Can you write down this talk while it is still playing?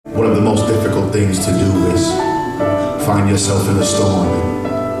One of the most difficult things to do is find yourself in a storm.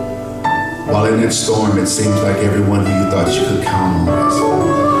 While in that storm, it seems like everyone who you thought you could count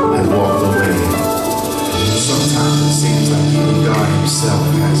on has walked away. Sometimes it seems like even God himself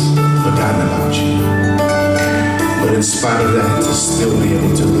has forgotten about you. But in spite of that, to still be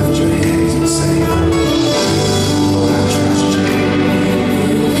able to lift your hands and say, Lord, I trust you.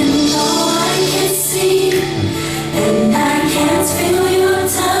 Even though I can't see and I can't feel your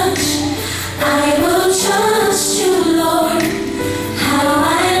touch, I will trust you, Lord. How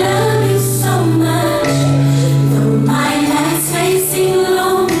I love you so much. Though my nights may seem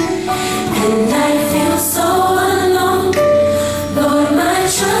long and I feel so alone, Lord, my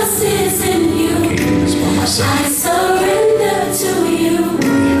trust is in you. I surrender to you.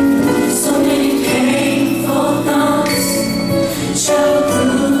 So many painful thoughts travel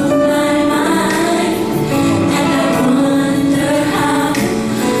through my mind, and I wonder how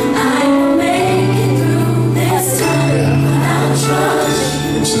I will make it through this time without trust.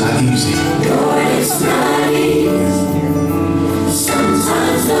 It's not easy. Lord, it's not easy.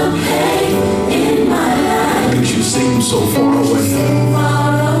 Sometimes the pain in my life Makes you seem so far away.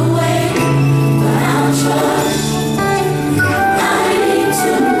 far away, without trust. I need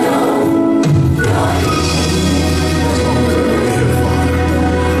to know you're Dear Father,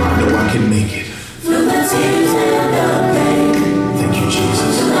 I know I can make it. through the tears and the pain, Thank you,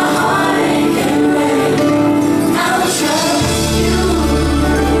 Jesus. through the heartache and rain. I'll trust you.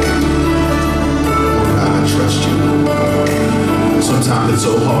 Oh God, I trust you. Sometimes it's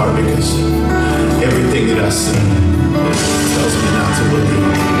so hard because everything that I see tells me not to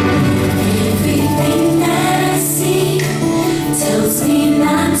believe. Everything that I see tells me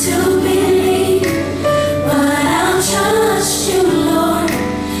not to believe, but I'll trust you, Lord.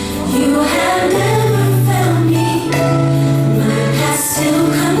 You have never failed me. My past still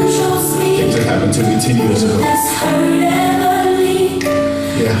controls me. Things that happened to me 10 years ago. Let's hurt ever leave.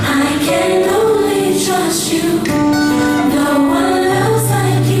 Yeah. I can only trust you. No one else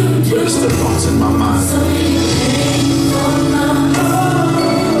like you do. But it's the thoughts in my mind. So many painful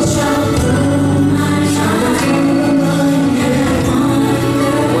thoughts travel through my mind, and I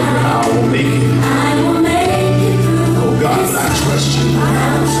wonder I will make it. I will make it through. Oh God, but I trust you.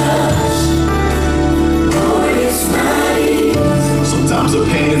 I'll trust. Lord, it's not easy. Sometimes the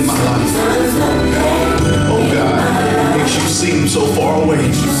pain in my life, Sometimes the pain oh God, makes you seem so far away.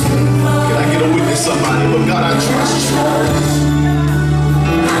 Can I get a witness, somebody? But God, I trust you.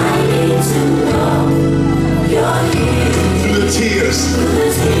 I need to know you're here. Through the tears, Through the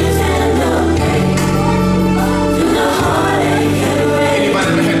tears and the pain, through the heartache and rain, anybody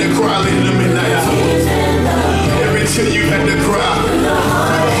ever had to cry late in the midnight hour? tears and the pain, Every tear you had to cry. through the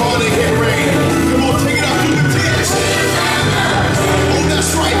heartache. Heartache and rain. Come on, take it out through the tears. Oh,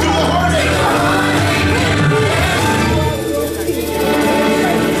 that's right, through the heartache.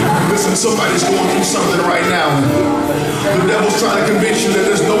 Listen, somebody's going through something right now. The devil's trying to convince you that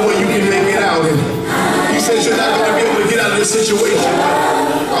there's no way you can make it out. And he says you're not going to be able to get out of this situation.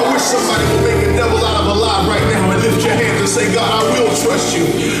 I wish somebody would make a devil out of a lie right now and lift your hands and say, God, I will trust you.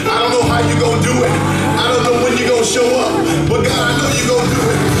 I don't know how you're going to do it. I don't know when you're going to show up. But God, I know you're going to do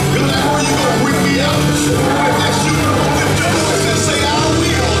it. God, I know you're going to bring me out.